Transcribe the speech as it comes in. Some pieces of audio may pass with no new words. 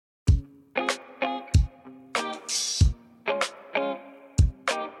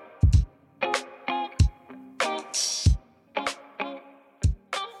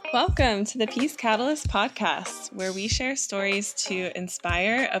Welcome to the Peace Catalyst podcast, where we share stories to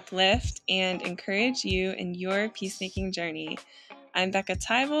inspire, uplift, and encourage you in your peacemaking journey. I'm Becca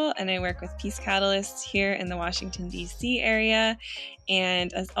Tybel, and I work with Peace Catalyst here in the Washington, D.C. area.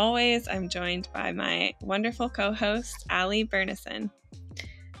 And as always, I'm joined by my wonderful co-host, Allie Burnison.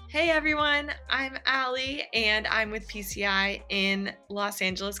 Hey everyone, I'm Allie, and I'm with PCI in Los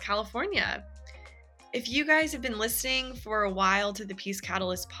Angeles, California. If you guys have been listening for a while to the Peace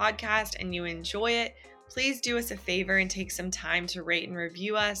Catalyst podcast and you enjoy it, please do us a favor and take some time to rate and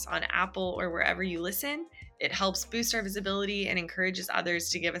review us on Apple or wherever you listen. It helps boost our visibility and encourages others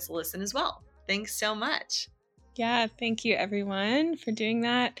to give us a listen as well. Thanks so much. Yeah, thank you everyone for doing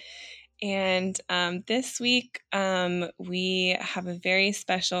that. And this week, we have a very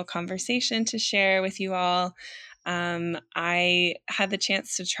special conversation to share with you all. I had the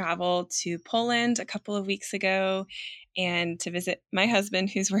chance to travel to Poland a couple of weeks ago and to visit my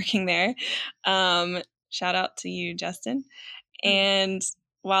husband who's working there. Shout out to you, Justin. And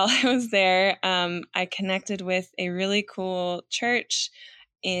while I was there, I connected with a really cool church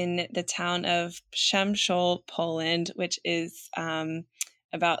in the town of Przemysl, Poland, which is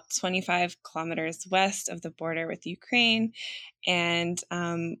about 25 kilometers west of the border with Ukraine. And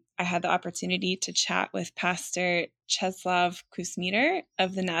I had the opportunity to chat with Pastor Czesław Kusmiter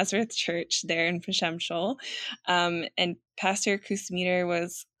of the Nazareth Church there in Przemysl. And Pastor Kusmiter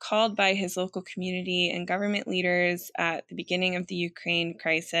was called by his local community and government leaders at the beginning of the Ukraine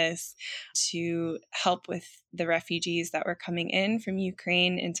crisis to help with the refugees that were coming in from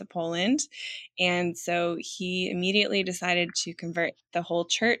Ukraine into Poland. And so he immediately decided to convert the whole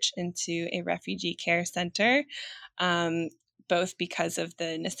church into a refugee care center, both because of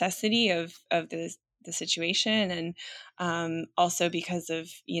the necessity of the situation and also because of,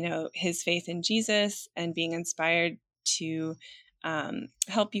 his faith in Jesus and being inspired to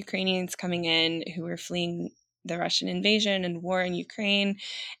help Ukrainians coming in who were fleeing the Russian invasion and war in Ukraine,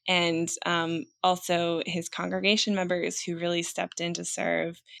 and also his congregation members who really stepped in to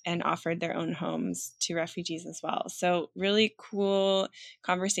serve and offered their own homes to refugees as well. So really cool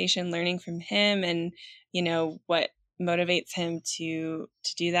conversation, learning from him and, what motivates him to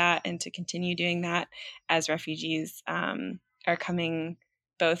do that and to continue doing that as refugees are coming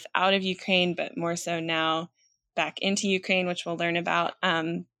both out of Ukraine, but more so now back into Ukraine, which we'll learn about.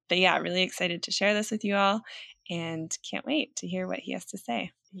 But yeah, really excited to share this with you all and can't wait to hear what he has to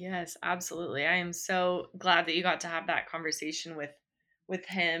say. Yes, absolutely. I am so glad that you got to have that conversation with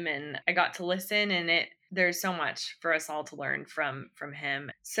him, and I got to listen, and there's so much for us all to learn from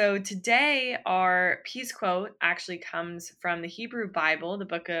him. So today our peace quote actually comes from the Hebrew Bible, the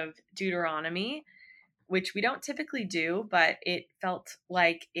book of Deuteronomy, which we don't typically do, but it felt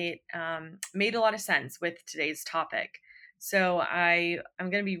like it made a lot of sense with today's topic. So I'm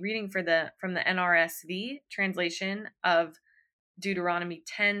going to be reading from the NRSV translation of Deuteronomy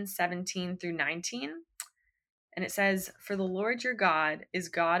 10:17 through 19. And it says, "For the Lord your God is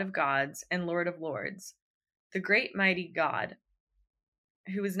God of gods and Lord of lords, the great mighty God,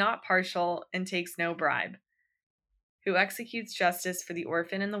 who is not partial and takes no bribe, who executes justice for the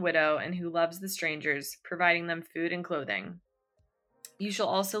orphan and the widow, and who loves the strangers, providing them food and clothing. You shall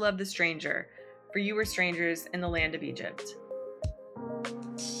also love the stranger, for you were strangers in the land of Egypt."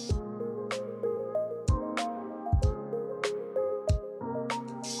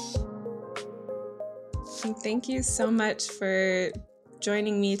 Thank you so much for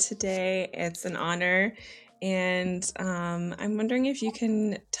joining me today. It's an honor. And I'm wondering if you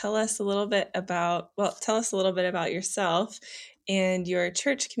can tell us a little bit about yourself and your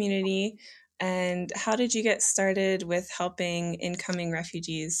church community, and how did you get started with helping incoming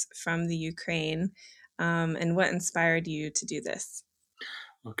refugees from the Ukraine, and what inspired you to do this?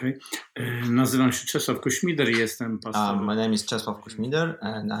 Okay. Nazywam się Czesław Kuśmider, jestem pastorem. My name is Czesław Kuśmider,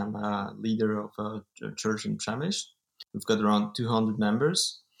 and I'm a leader of a church in Przemysl. We've got around 200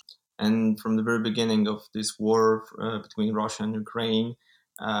 members. And from the very beginning of this war between Russia and Ukraine,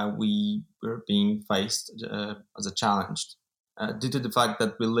 we were being faced as a challenge. Due to the fact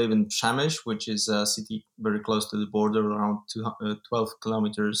that we live in Przemysl, which is a city very close to the border, around 12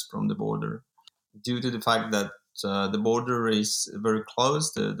 kilometers from the border. Due to the fact that the border is very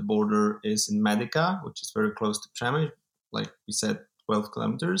close. The border is in Medica, which is very close to Przemysl, like we said, 12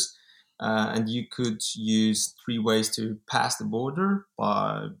 kilometers. And you could use 3 ways to pass the border: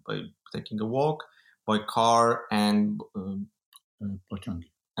 by taking a walk, by car, and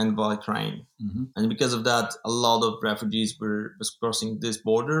by train. Mm-hmm. And because of that, a lot of refugees was crossing this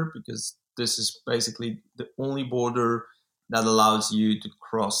border, because this is basically the only border that allows you to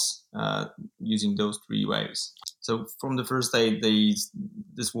cross using those 3 ways. So from the first day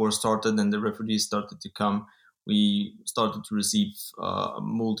this war started and the refugees started to come, we started to receive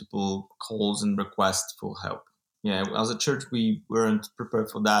multiple calls and requests for help. Yeah, as a church, we weren't prepared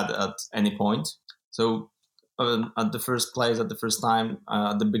for that at any point. So at the first place, at the first time,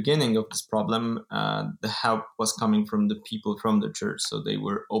 at the beginning of this problem, the help was coming from the people from the church. So they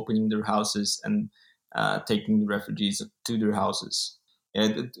were opening their houses and taking the refugees to their houses.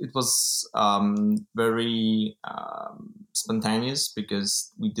 It was very spontaneous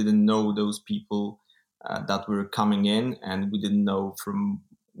because we didn't know those people that were coming in, and we didn't know from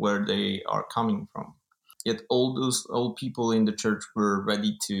where they are coming from. Yet all those old people in the church were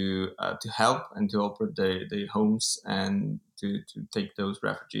ready to help and to open their homes and to take those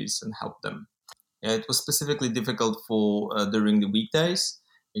refugees and help them. It was specifically difficult for during the weekdays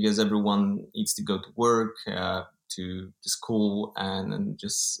because everyone needs to go to work, to school, and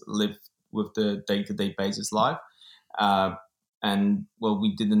just live with the day-to-day basis life. And well,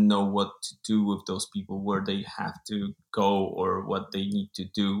 we didn't know what to do with those people, where they have to go or what they need to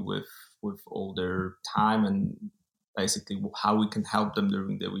do with all their time, and basically how we can help them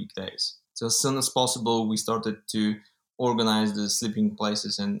during the weekdays. So as soon as possible, we started to organize the sleeping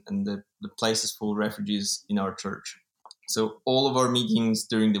places and the places for refugees in our church. So all of our meetings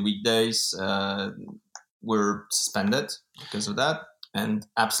during the weekdays were suspended because of that. And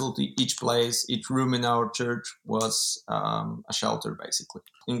absolutely each place, each room in our church was a shelter, basically,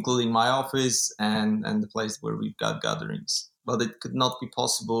 including my office and the place where we've got gatherings. But it could not be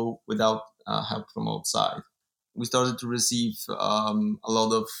possible without help from outside. We started to receive a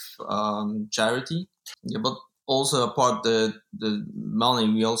lot of charity, but also apart the money,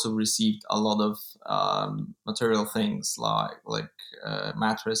 we also received a lot of material things like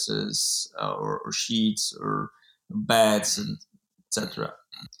mattresses or sheets or beds and etc.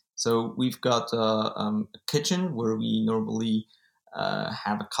 So we've got a kitchen where we normally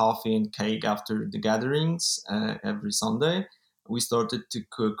have a coffee and cake after the gatherings every Sunday. We started to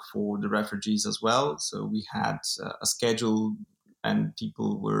cook for the refugees as well. So we had a schedule, and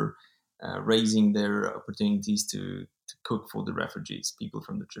people were raising their opportunities to cook for the refugees, people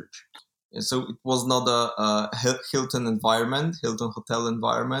from the church. And so it was not a Hilton hotel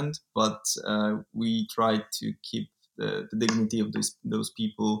environment, but we tried to keep the dignity of those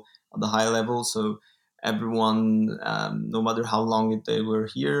people at the high level. So everyone, no matter how long they were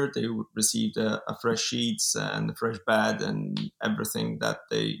here, they received a fresh sheets and a fresh bed and everything that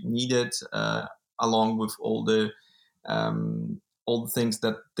they needed, along with all the things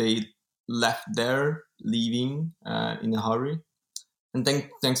that they left there, leaving in a hurry. And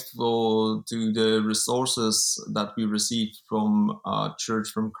thanks to the resources that we received from a church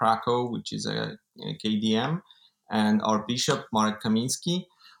from Krakow, which is a KDM, and our bishop, Marek Kamiński.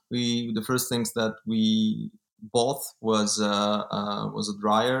 The first things that we bought was a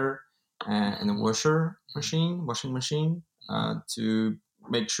dryer and a washing machine to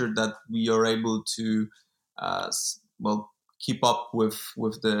make sure that we are able to keep up with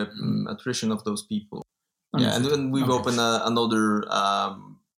the attrition of those people. Yeah, and then we've opened another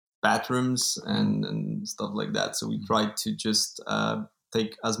bathrooms and stuff like that. So we tried to just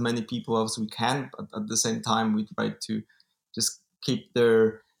take as many people as we can, but at the same time, we tried to just keep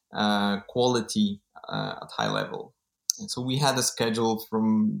their quality at high level. And so we had a schedule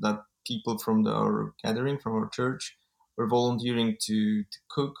from that people from our gathering, from our church, were volunteering to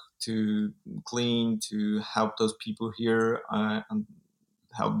cook, to clean, to help those people here, and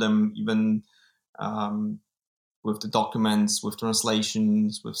help them even with the documents, with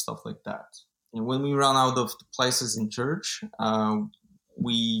translations, with stuff like that. And when we ran out of the places in church,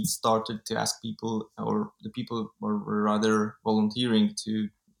 we started to ask people, or the people were rather volunteering to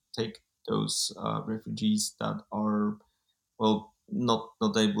take those refugees that are,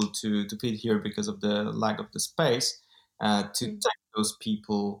 not able to fit here because of the lack of the space, to take those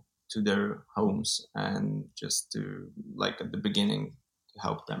people to their homes and just to, like at the beginning, to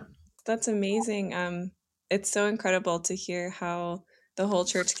help them. That's amazing. It's so incredible to hear how the whole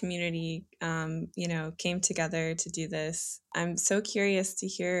church community, came together to do this. I'm so curious to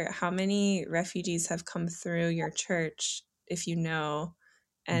hear how many refugees have come through your church, if you know,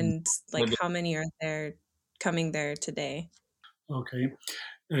 and how many are there coming there today. Okay.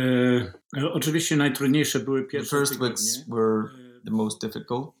 Oczywiście najtrudniejsze były pierwsze The first weeks were the most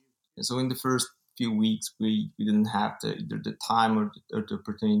difficult. So in the first few weeks, we didn't have either the time or the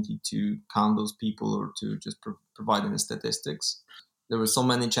opportunity to count those people or to just provide any statistics. There were so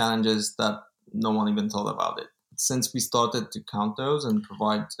many challenges that no one even thought about it. Since we started to count those and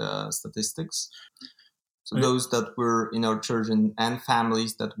provide statistics, So those that were in our church and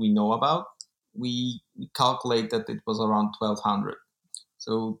families that we know about, we calculate that it was around 1,200.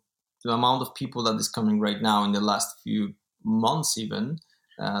 So the amount of people that is coming right now in the last few months, even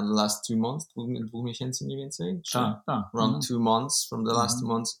the last 2 months, 2 miesięcy mniej więcej, around 2 months from the last 2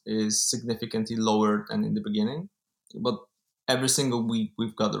 months is significantly lower than in the beginning. But every single week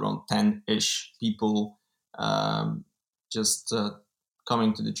we've got around 10-ish people just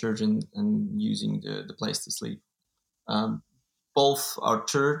coming to the church and using the place to sleep. Both our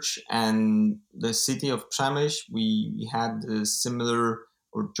church and the city of Przemyśl, we had similar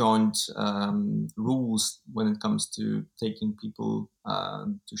or joint rules when it comes to taking people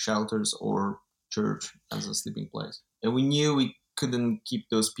to shelters or church as a sleeping place. And we knew we couldn't keep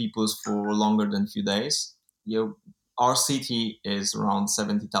those people for longer than a few days. Our city is around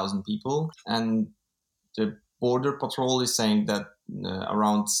 70,000 people, and the border patrol is saying that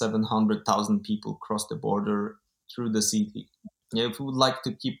around 700,000 people cross the border through the city. If we would like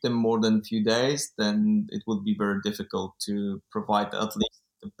to keep them more than a few days, then it would be very difficult to provide at least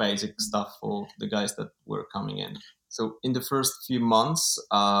the basic stuff for the guys that were coming in. So in the first few months,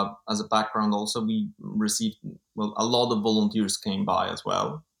 as a background also, we received, a lot of volunteers came by as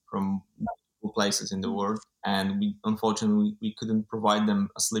well from multiple places in the world. And unfortunately, we couldn't provide them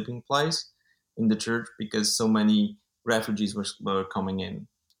a sleeping place in the church because so many refugees were coming in,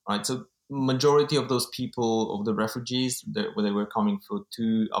 right? So majority of those people, of the refugees, they were coming for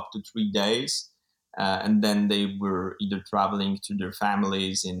 2 up to 3 days. And then they were either traveling to their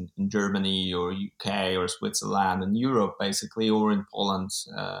families in Germany or UK or Switzerland and Europe, basically, or in Poland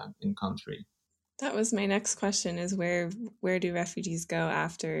in country. That was my next question, is where do refugees go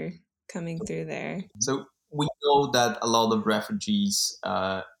after coming through there? So we know that a lot of refugees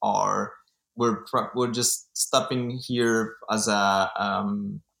we're just stopping here as a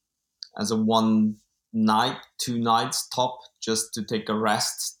 1 night, 2 nights top, just to take a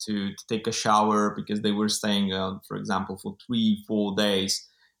rest, to take a shower, because they were staying, for example, for 3-4 days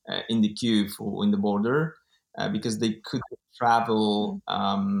in the queue in the border, because they couldn't travel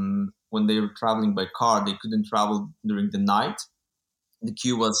when they were traveling by car. They couldn't travel during the night. The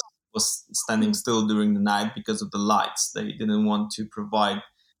queue was standing still during the night because of the lights. They didn't want to provide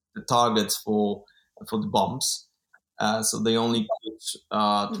the targets for the bombs. So they only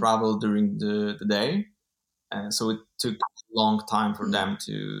could travel during the day. So it took a long time for them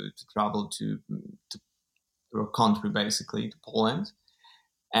to travel to a country, basically, to Poland.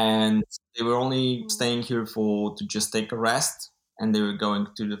 And they were only staying here to just take a rest. And they were going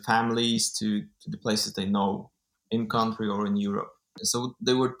to the families, to the places they know in country or in Europe. So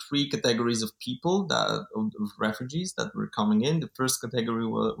there were 3 categories of people, of refugees that were coming in. The first category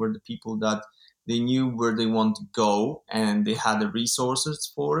were the people that they knew where they want to go and they had the resources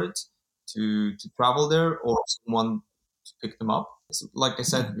for it to travel there, or someone to pick them up. So, like I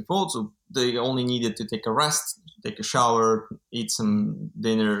said before, so they only needed to take a rest, take a shower, eat some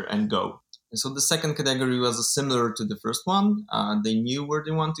dinner, and go. And so the second category was similar to the first one. They knew where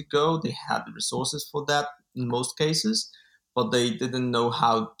they want to go. They had the resources for that in most cases, but they didn't know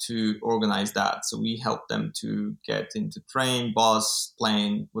how to organize that. So we helped them to get into train, bus,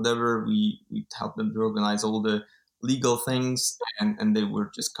 plane, whatever. We helped them to organize all the legal things, and they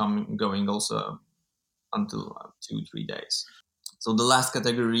were just coming and going also until 2-3 days. So the last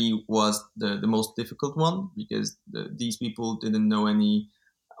category was the most difficult one, because these people didn't know any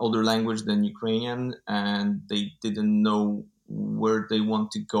other language than Ukrainian, and they didn't know where they want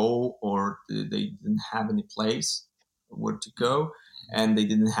to go, or they didn't have any place where to go, and they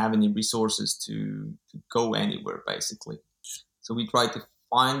didn't have any resources to go anywhere, basically. So we tried to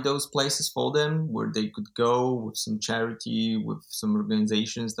find those places for them where they could go, with some charity, with some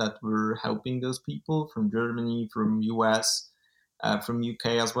organizations that were helping those people from Germany, from US, from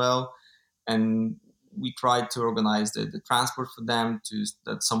UK as well. And we tried to organize the transport for them,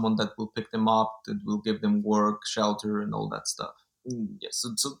 that someone that will pick them up, that will give them work, shelter, and all that stuff. Yes,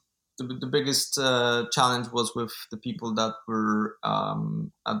 so the biggest challenge was with the people that were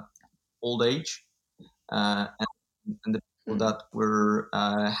at old age, and the people that were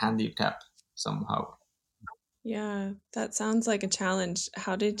handicapped somehow. Yeah, that sounds like a challenge.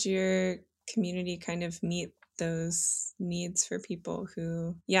 How did your community kind of meet those needs for people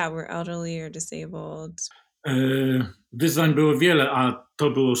who, were elderly or disabled? Wyzwań było wiele, a to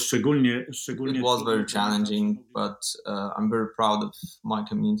było szczególnie. It was very challenging, but I'm very proud of my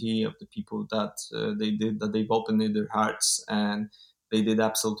community, of the people that they've opened their hearts, and they did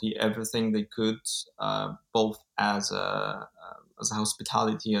absolutely everything they could, both as a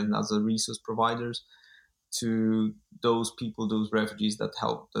hospitality and as a resource providers. to those people, those refugees that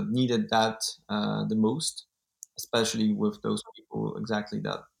needed that the most, especially with those people exactly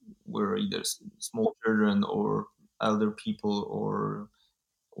that were either small children or elder people or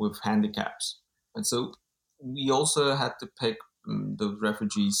with handicaps. And so we also had to pick those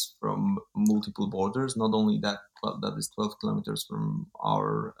refugees from multiple borders, not only that is 12 kilometers from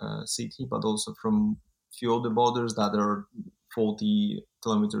our city, but also from few other borders that are 40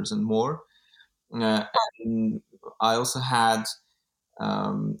 kilometers and more. And I also had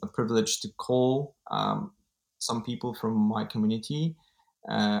a privilege to call some people from my community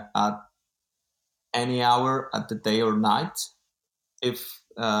at any hour at the day or night if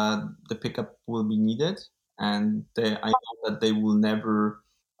the pickup will be needed, and I know that they will never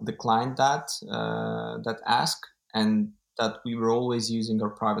decline that ask, and that we were always using our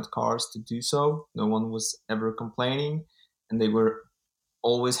private cars to do so. No one was ever complaining, and they were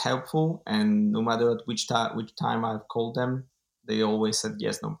always helpful. And no matter at which time I've called them, they always said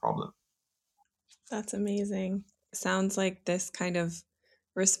yes, no problem. That's amazing. Sounds like this kind of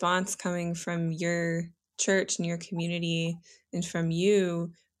response coming from your church and your community and from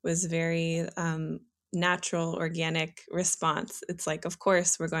you was very natural, organic response. It's like, of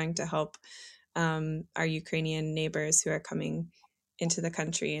course, we're going to help our Ukrainian neighbors who are coming into the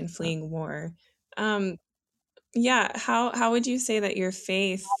country and fleeing war. How would you say that your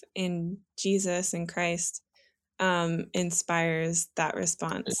faith in Jesus and Christ inspires that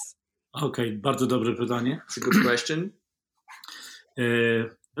response? Okej, bardzo dobre pytanie. It's a good question.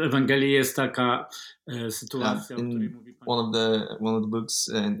 W Ewangelii jest taka sytuacja, o której mówi Pan. One of the books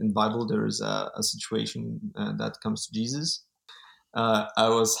in Bible, there is a situation that comes to Jesus. I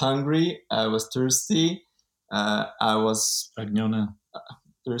was hungry, I was thirsty, I was Spragniony,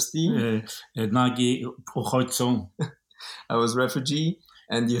 thirsty, nagi, uchodźcą. I was refugee,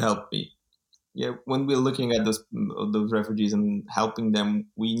 and you helped me. Yeah, when we're looking at those refugees and helping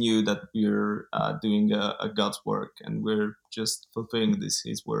them, we knew that we're doing a God's work, and we're just fulfilling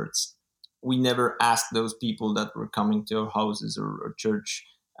His words. We never asked those people that were coming to our houses or church,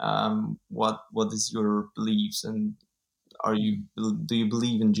 what is your beliefs, and do you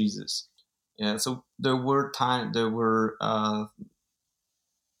believe in Jesus? Yeah, so there were times that were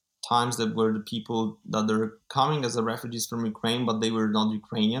the people that are coming as refugees from Ukraine, but they were not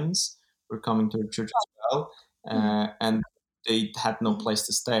Ukrainians, were coming to our church as well, and they had no place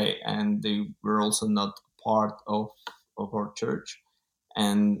to stay, and they were also not part of our church,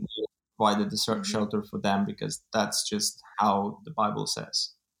 and we provided the shelter for them because that's just how the Bible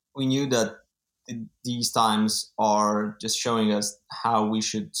says. We knew that these times are just showing us how we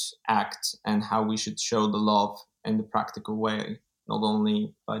should act and how we should show the love in the practical way, not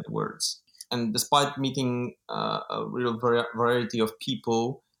only by the words. And despite meeting a real variety of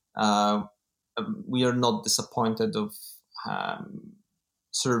people, we are not disappointed of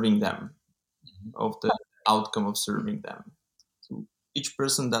serving them, of the outcome of serving them. So each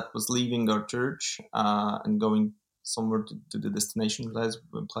person that was leaving our church and going somewhere to the destination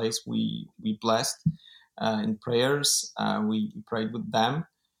place, we blessed in prayers. We prayed with them,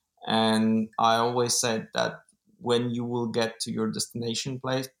 and I always said that when you will get to your destination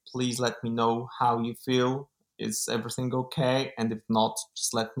place, please let me know how you feel. Is everything okay? And if not,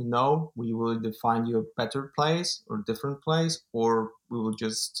 just let me know. We will either find you a better place or different place, or we will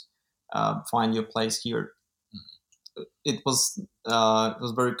just find you a place here. It was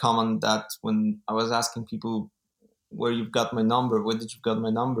very common that when I was asking people where you've got my number, where did you got my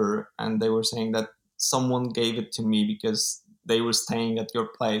number, and they were saying that someone gave it to me because they were staying at your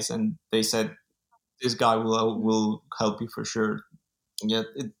place, and they said this guy will help you for sure. Yet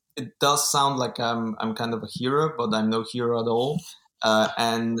it does sound like I'm kind of a hero, but I'm no hero at all,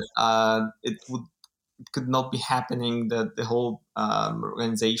 and it could not be happening that the whole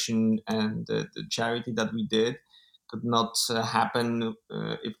organization and the charity that we did could not happen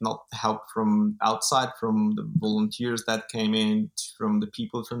if not help from outside, from the volunteers that came in, from the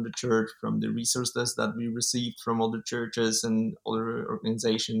people from the church, from the resources that we received from other churches and other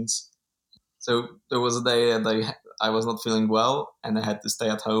organizations. So there was a day that I was not feeling well, and I had to stay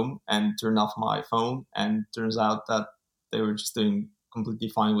at home and turn off my phone, and turns out that they were just doing completely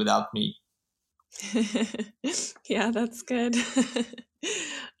fine without me. Yeah, that's good.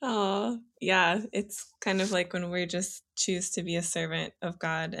 Oh, yeah, it's kind of like when we just choose to be a servant of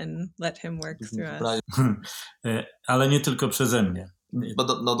God and let Him work through us. Ale nie tylko przeze mnie.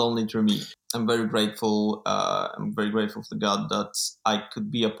 But not only through me. I'm very grateful. I'm very grateful to God that I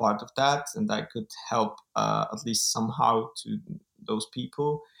could be a part of that, and I could help at least somehow to those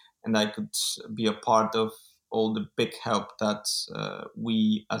people, and I could be a part of all the big help that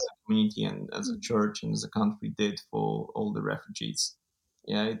we as a community and as a church and as a country did for all the refugees.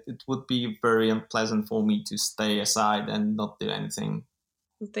 Yeah, it would be very unpleasant for me to stay aside and not do anything.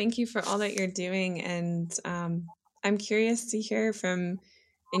 Well, thank you for all that you're doing. And I'm curious to hear from,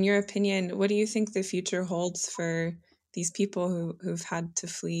 in your opinion, what do you think the future holds for these people who've had to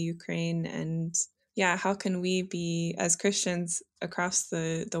flee Ukraine? And yeah, how can we be, as Christians across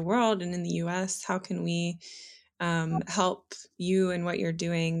the world and in the US, how can we help you and what you're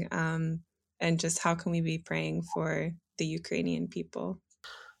doing? And just how can we be praying for the Ukrainian people?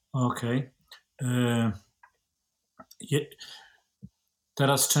 Okej.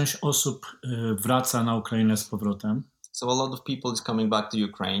 Teraz część osób wraca na Ukrainę z powrotem. So a lot of people is coming back to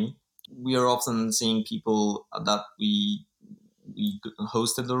Ukraine. We are often seeing people that we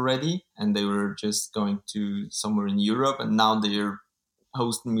hosted already, and they were just going to somewhere in Europe, and now we're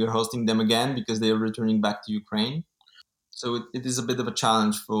hosting them again because they are returning back to Ukraine. So it is a bit of a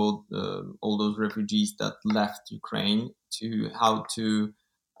challenge for all those refugees that left Ukraine to how to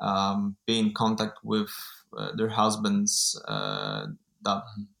be in contact with their husbands that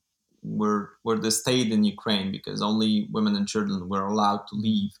where they stayed in Ukraine, because only women and children were allowed to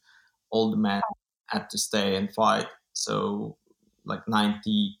leave. All the men had to stay and fight. So like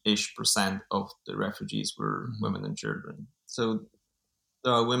 90-ish% of the refugees were women and children. So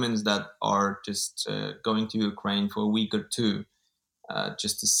there are women that are just going to Ukraine for a week or two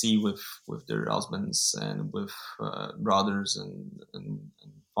just to see with their husbands and with brothers and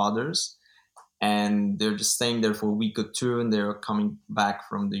fathers. And they're just staying there for a week or two, and they're coming back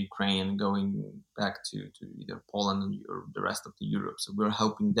from the Ukraine and going back to either Poland or the rest of the Europe. So we're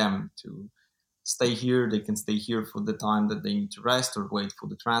helping them to stay here. They can stay here for the time that they need to rest or wait for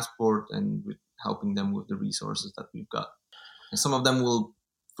the transport, and we're helping them with the resources that we've got. And some of them will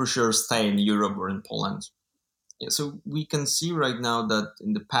for sure stay in Europe or in Poland. Yeah, so we can see right now that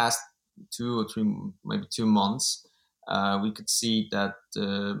in the past 2 or 3, maybe 2 months, we could see that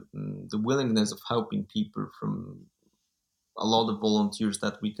the willingness of helping people from a lot of volunteers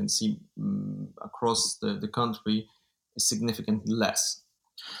that we can see across the country is significantly less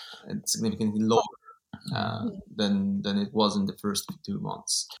and significantly lower than it was in the first 2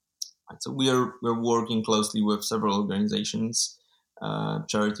 months. So we're working closely with several organizations,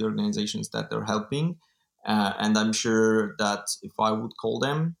 charity organizations that are helping, and I'm sure that if I would call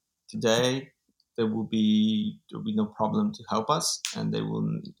them today, there will be no problem to help us, and they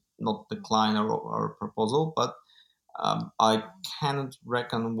will not decline our proposal. But I cannot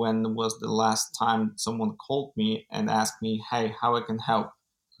reckon when was the last time someone called me and asked me, hey, how I can help,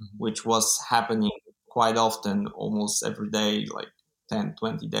 which was happening quite often, almost every day, like 10,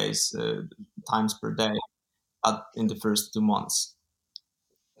 20 days, times per day in the first 2 months.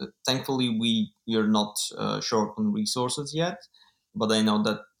 Thankfully, we are not short on resources yet, but I know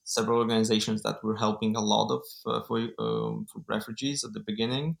that several organizations that were helping a lot of for refugees at the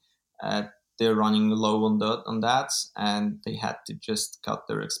beginning, they're running low on that, and they had to just cut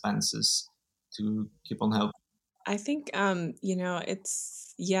their expenses to keep on helping. I think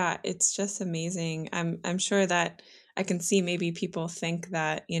it's just amazing. I'm sure that I can see maybe people think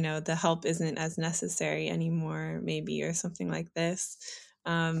that the help isn't as necessary anymore, maybe, or something like this.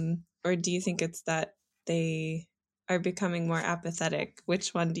 Or do you think it's that they are becoming more apathetic?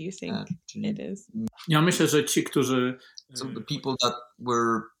 Which one do you think it is? Ja myślę, że ci, którzy So the people that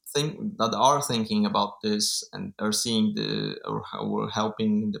are thinking about this and are seeing or how we're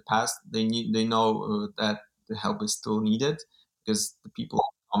helping in the past, they know that the help is still needed, because the people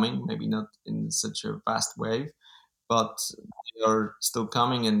are coming, maybe not in such a fast wave, but they are still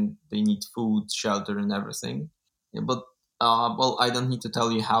coming and they need food, shelter, and everything. Yeah, but well, I don't need to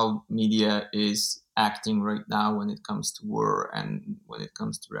tell you how media is acting right now when it comes to war and when it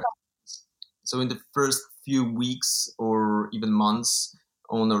comes to refugees. So in the first few weeks or even months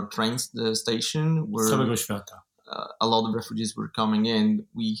on our train station, where całego świata, a lot of refugees were coming in,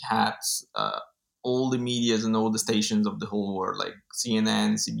 we had all the medias and all the stations of the whole world, like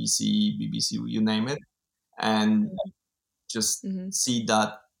CNN, CBC, BBC, you name it, and just see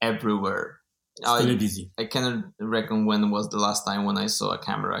that everywhere. I cannot reckon when was the last time when I saw a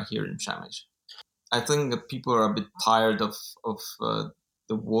camera here in Przemyśl. I think that people are a bit tired of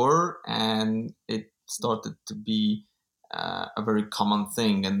the war, and it started to be a very common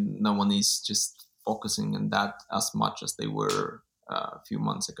thing, and no one is just focusing on that as much as they were a few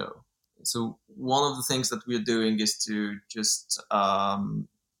months ago. So one of the things that we're doing is to just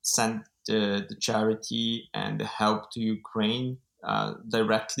send the charity and the help to Ukraine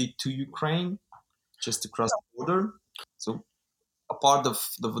directly to Ukraine, just to cross the border. So a part of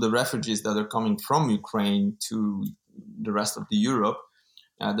the refugees that are coming from Ukraine to the rest of the Europe,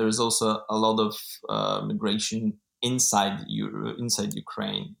 there is also a lot of migration inside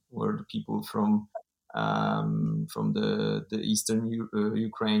Ukraine, where the people from the eastern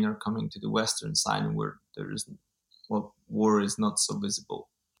Ukraine are coming to the western side, where there is war is not so visible.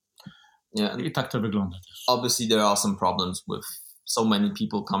 Yeah, I tak to wygląda też. Obviously, there are some problems with so many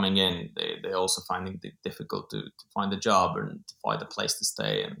people coming in. They also finding it difficult to find a job and to find a place to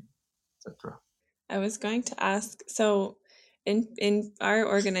stay, and etc. I was going to ask, so in our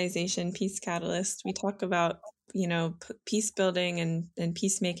organization, Peace Catalyst, we talk about, peace building and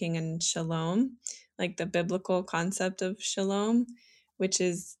peacemaking and shalom, like the biblical concept of shalom, which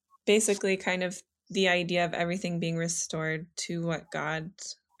is basically kind of the idea of everything being restored to what God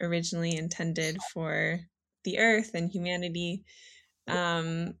originally intended for the earth and humanity.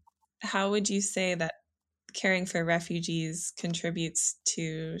 How would you say that caring for refugees contributes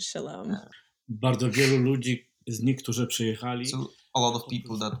to shalom? Bardzo wielu ludzi z nich, którzy przyjechali. So a lot of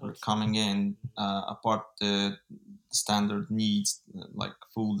people that were coming in, apart the standard needs like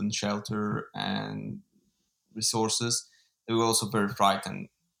food and shelter and resources, they were also very frightened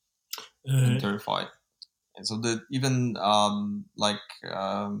and terrified. And so even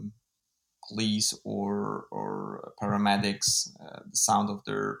police or paramedics, the sound of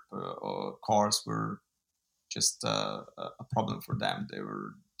their cars were just a problem for them. They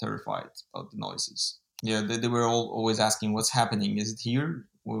were terrified about the noises. Yeah, they were always asking, what's happening? Is it here?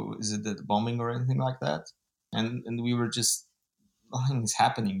 Is it the bombing or anything like that? And we were just, nothing is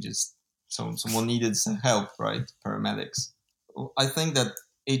happening. Just someone needed some help, right? Paramedics. I think that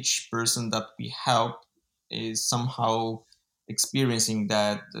each person that we help is somehow experiencing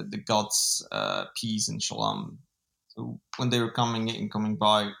that the God's peace and shalom. So when they were coming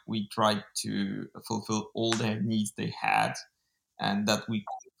by, we tried to fulfill all their needs they had, and that we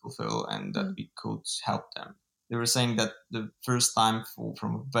could fulfill, and that we could help them. They were saying that the first time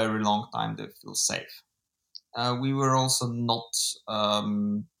from a very long time they feel safe. We were also not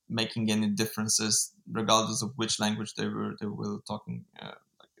making any differences, regardless of which language they were talking.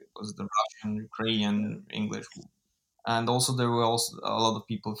 Was the Russian, Ukrainian, English, and also there were also a lot of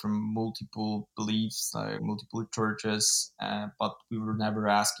people from multiple beliefs, like multiple churches, but we were never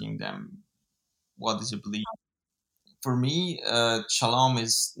asking them, what is your belief? For me, shalom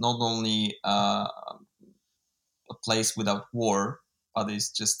is not only a place without war, but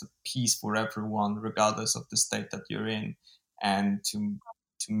it's just a peace for everyone, regardless of the state that you're in, and to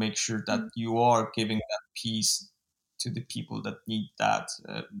make sure that you are giving that peace to the people that need that,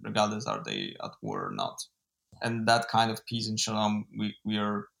 regardless are they at war or not. And that kind of peace and shalom we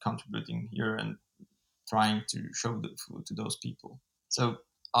are contributing here and trying to show to those people. So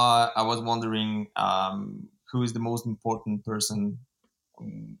I was wondering who is the most important person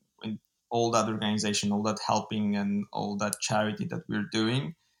in all that organization, all that helping and all that charity that we're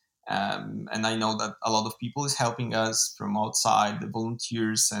doing. And I know that a lot of people is helping us from outside, the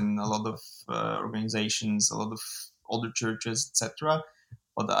volunteers and a lot of organizations, a lot of other churches, etc.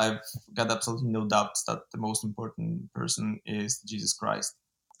 But I've got absolutely no doubts that the most important person is Jesus Christ.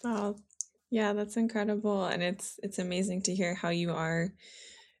 Oh, yeah, that's incredible. And it's amazing to hear how you are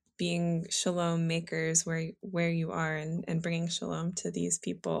being shalom makers where you are and bringing shalom to these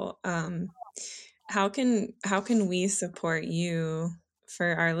people. How can we support you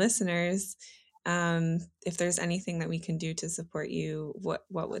for our listeners? If there's anything that we can do to support you, what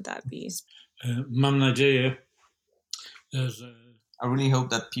would that be? Mam nadzieję, że I really hope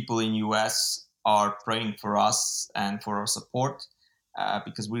that people in US are praying for us and for our support,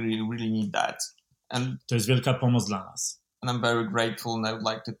 because we really need that. And to jest wielka pomoc dla nas. And I'm very grateful, and I would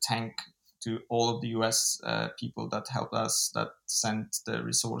like to thank to all of the US people that helped us, that sent the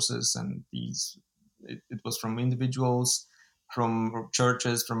resources, and it was from individuals, from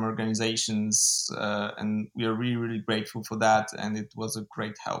churches, from organizations, and we are really grateful for that, and it was a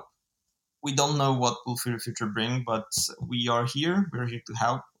great help. We don't know what will the future bring, but we are here. We're here to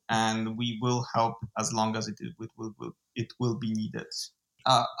help, and we will help as long as it will be needed.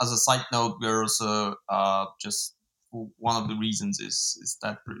 As a side note, we're also just one of the reasons is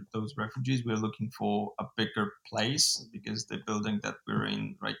that those refugees, we're looking for a bigger place, because the building that we're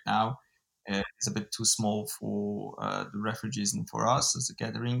in right now is a bit too small for the refugees and for us as a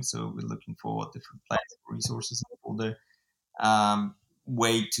gathering. So we're looking for a different place, for resources, for the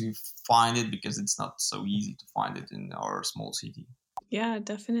way to find it, because it's not so easy to find it in our small city. Yeah,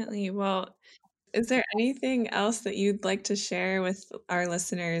 definitely. Well, is there anything else that you'd like to share with our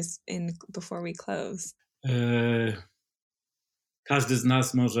listeners before we close? Każdy z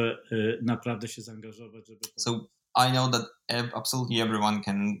nas może naprawdę się zaangażować, żeby... So I know that absolutely everyone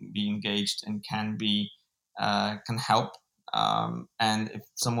can be engaged and can help. And if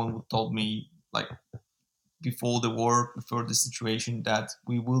someone told me, like, before the war, before the situation, that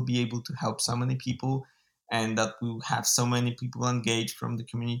we will be able to help so many people and that we will have so many people engaged from the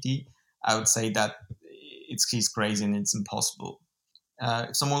community, I would say that he's crazy and it's impossible.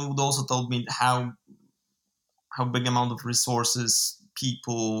 If someone would also told me how big amount of resources,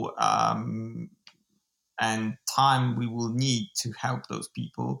 people, and time we will need to help those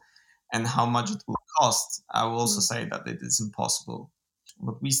people and how much it will cost, I will also say that it is impossible.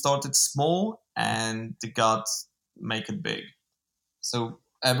 But we started small and the gods make it big. So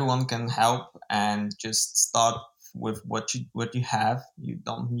everyone can help and just start with what you have. You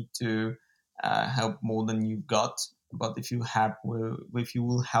don't need to help more than you've got. But if you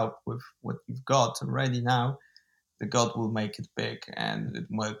will help with what you've got already now, the God will make it big and it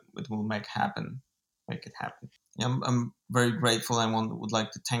will make it happen. Yeah, I'm very grateful. I would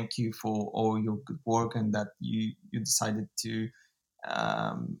like to thank you for all your good work and that you decided to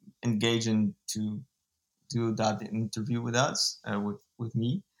engage and to do that interview with us, with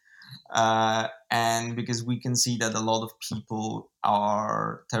me. And because we can see that a lot of people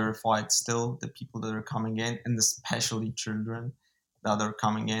are terrified still, the people that are coming in, and especially children that are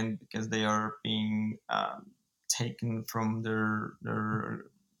coming in because they are being taken from their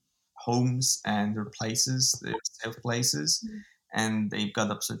homes and their places, their safe places, and they've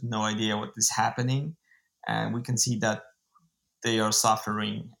got absolutely no idea what is happening. And we can see that they are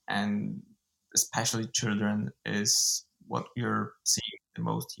suffering, and especially children is what we're seeing the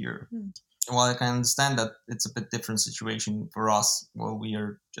most here. While I can understand that it's a bit different situation for us, well, we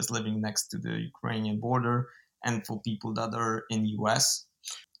are just living next to the Ukrainian border, and for people that are in the US,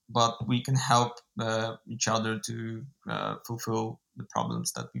 but we can help each other to fulfill the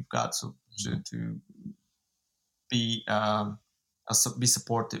problems that we've got. So to be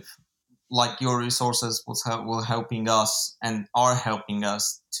supportive, like your resources will helping us and are helping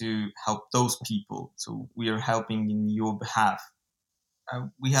us to help those people. So we are helping in your behalf.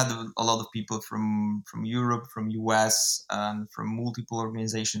 We had a lot of people from Europe, from US, and from multiple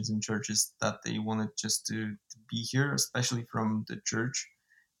organizations and churches that they wanted just to be here, especially from the church.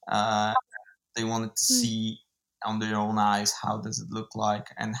 They wanted to see on their own eyes how does it look like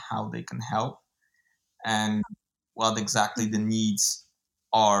and how they can help and what exactly the needs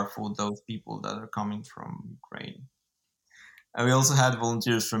are for those people that are coming from Ukraine. And we also had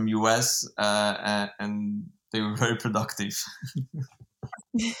volunteers from US, and they were very productive.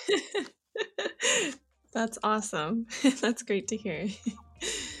 That's awesome. That's great to hear.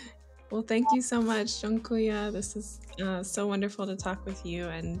 Well, thank you so much, Jungkoya. This is so wonderful to talk with you,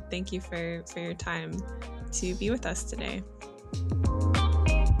 and thank you for your time to be with us today.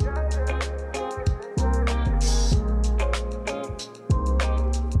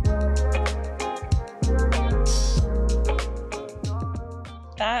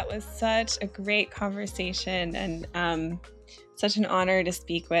 That was such a great conversation and such an honor to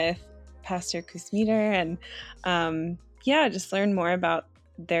speak with Pastor Kuzmíter and just learn more about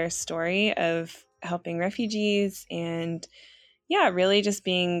their story of helping refugees and really just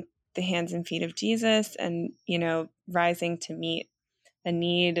being the hands and feet of Jesus and, rising to meet a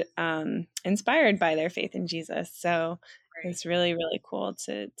need inspired by their faith in Jesus. So it's really, really cool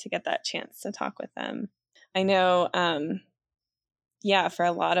to get that chance to talk with them. I know, for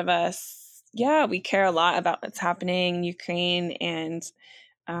a lot of us, we care a lot about what's happening in Ukraine and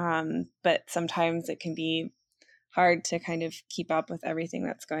but sometimes it can be hard to kind of keep up with everything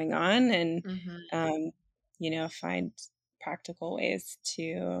that's going on and, find practical ways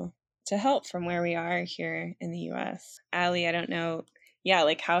to help from where we are here in the U.S. Ali, I don't know.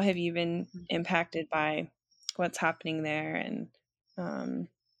 How have you been impacted by what's happening there? And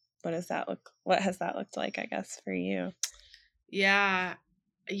what has that looked like, I guess, for you? Yeah.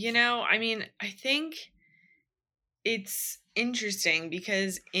 I think it's interesting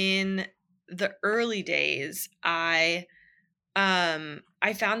because in the early days, I found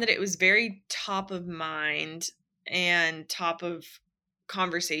that it was very top of mind and top of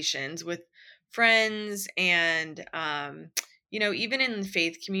conversations with friends and, even in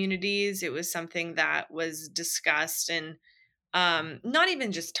faith communities, it was something that was discussed and not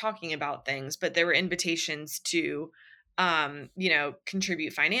even just talking about things, but there were invitations to,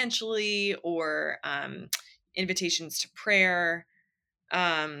 contribute financially or invitations to prayer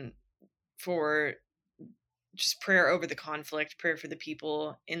for just prayer over the conflict, prayer for the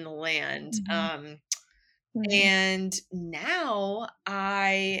people in the land. And now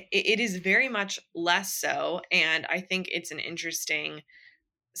it is very much less so. And I think it's an interesting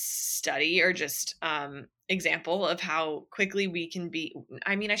study or just example of how quickly we can be,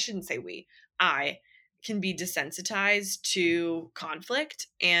 I mean, I shouldn't say I can be desensitized to conflict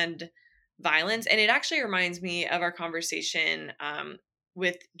and violence. And it actually reminds me of our conversation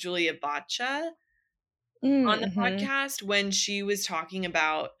with Julia Bacha on the podcast when she was talking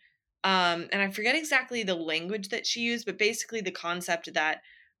about, and I forget exactly the language that she used, but basically the concept that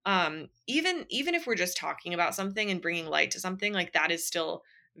even if we're just talking about something and bringing light to something, like that is still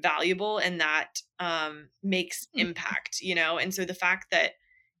valuable, and that makes impact, you know? And so the fact that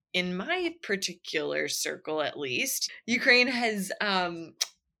in my particular circle, at least, Ukraine has,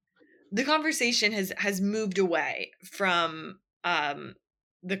 the conversation has moved away from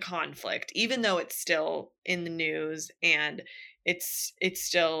the conflict, even though it's still in the news, and it's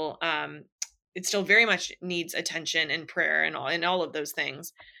still very much needs attention and prayer and all of those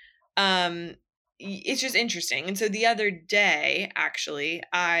things. It's just interesting. And so the other day, actually,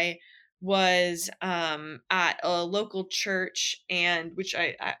 I was at a local church, and which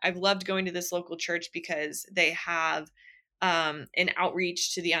I've loved going to this local church because they have an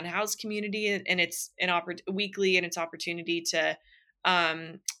outreach to the unhoused community, and it's an weekly, and it's opportunity to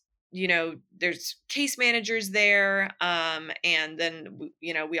you know, there's case managers there, and then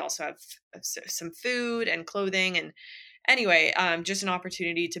we also have some food and clothing, and anyway, just an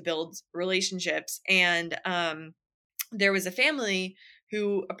opportunity to build relationships. And there was a family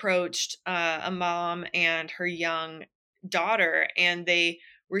who approached a mom and her young daughter, and they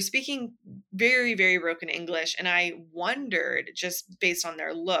were speaking very, very broken English. And I wondered, just based on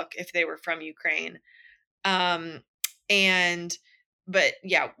their look, if they were from Ukraine. But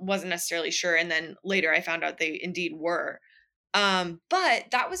yeah, wasn't necessarily sure. And then later I found out they indeed were. But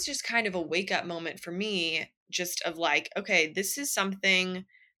that was just kind of a wake up moment for me, just of like, okay, this is something,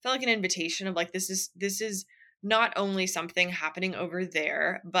 felt like an invitation of like, this is not only something happening over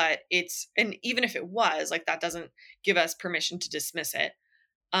there, but and even if it was, like, that doesn't give us permission to dismiss it.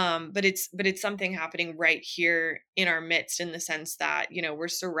 But it's something happening right here in our midst, in the sense that, we're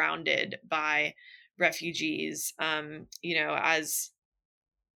surrounded by refugees, as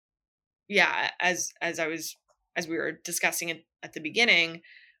we were discussing it at the beginning,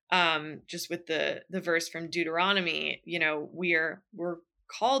 just with the verse from Deuteronomy, we're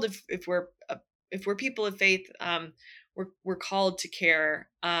called, if we're people of faith, we're called to care,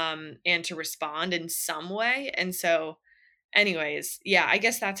 and to respond in some way. And so anyways, yeah, I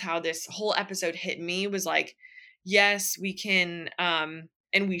guess that's how this whole episode hit me, was like, yes, we can, and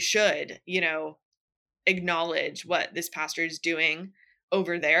we should, acknowledge what this pastor is doing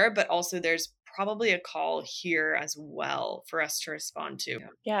over there, but also there's probably a call here as well for us to respond to.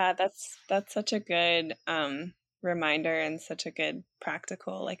 Yeah, that's such a good reminder, and such a good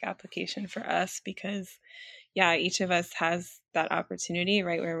practical application for us, because each of us has that opportunity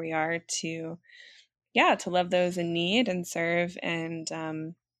right where we are to love those in need and serve. And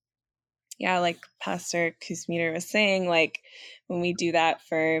like Pastor Kuzmiter was saying, when we do that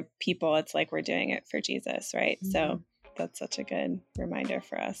for people, it's like we're doing it for Jesus, right? Mm-hmm. So that's such a good reminder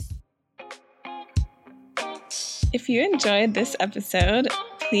for us. If you enjoyed this episode,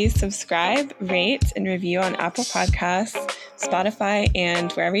 please subscribe, rate, and review on Apple Podcasts, Spotify,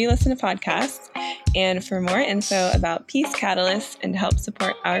 and wherever you listen to podcasts. And for more info about Peace Catalyst and to help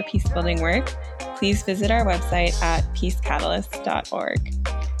support our peace building work, please visit our website at peacecatalyst.org.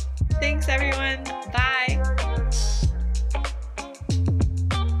 Thanks, everyone. Bye.